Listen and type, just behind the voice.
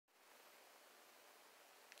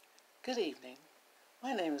Good evening.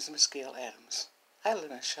 My name is Miss Gail Adams. I live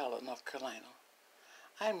in Charlotte, North Carolina.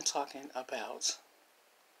 I'm talking about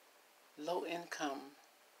low-income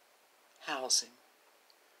housing.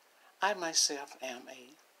 I myself am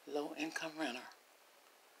a low-income renter.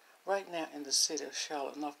 Right now in the city of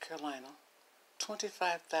Charlotte, North Carolina,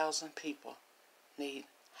 25,000 people need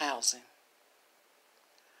housing.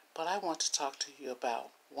 But I want to talk to you about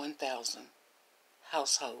 1,000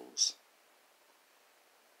 households.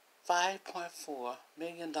 $5.4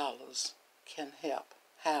 million can help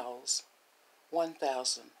house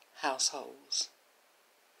 1,000 households.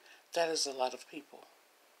 That is a lot of people.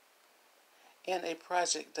 In a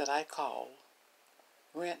project that I call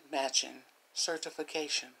Rent Matching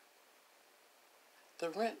Certification, the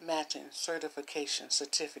rent matching certification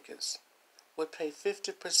certificates would pay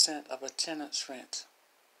 50% of a tenant's rent.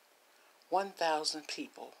 1,000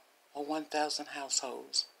 people or 1,000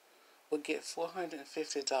 households would get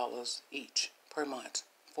 $450 each per month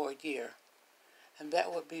for a year, and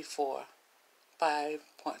that would be for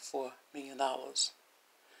 $5.4 million.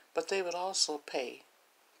 But they would also pay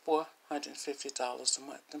 $450 a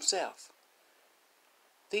month themselves.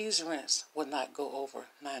 These rents would not go over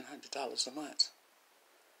 $900 a month.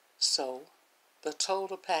 So the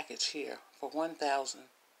total package here for 1,000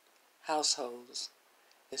 households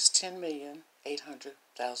is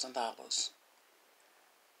 $10,800,000.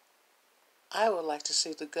 I would like to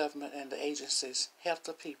see the government and the agencies help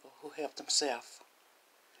the people who help themselves.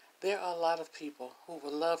 There are a lot of people who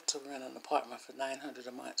would love to rent an apartment for $900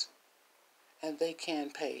 a month, and they can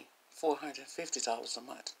pay $450 a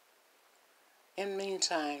month. In the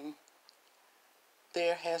meantime,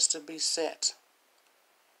 there has to be set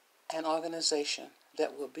an organization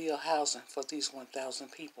that will build housing for these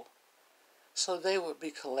 1,000 people, so they would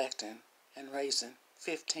be collecting and raising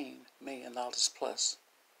 $15 million plus.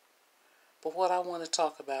 But what I want to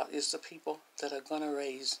talk about is the people that are going to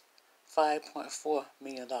raise $5.4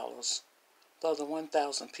 million. Those are the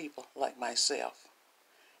 1,000 people like myself.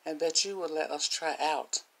 And that you would let us try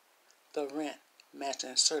out the rent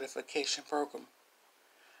matching certification program.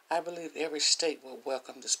 I believe every state will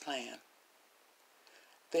welcome this plan.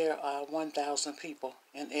 There are 1,000 people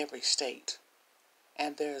in every state.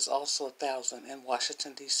 And there is also 1,000 in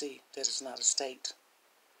Washington, D.C. that is not a state.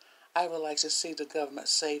 I would like to see the government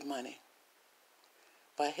save money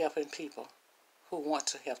by helping people who want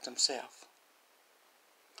to help themselves.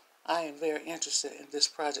 I am very interested in this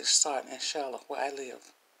project starting in Charlotte, where I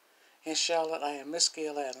live. In Charlotte, I am Miss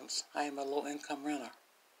Gail Adams. I am a low-income renter.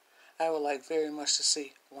 I would like very much to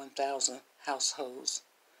see 1,000 households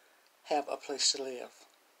have a place to live.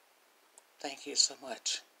 Thank you so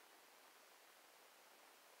much.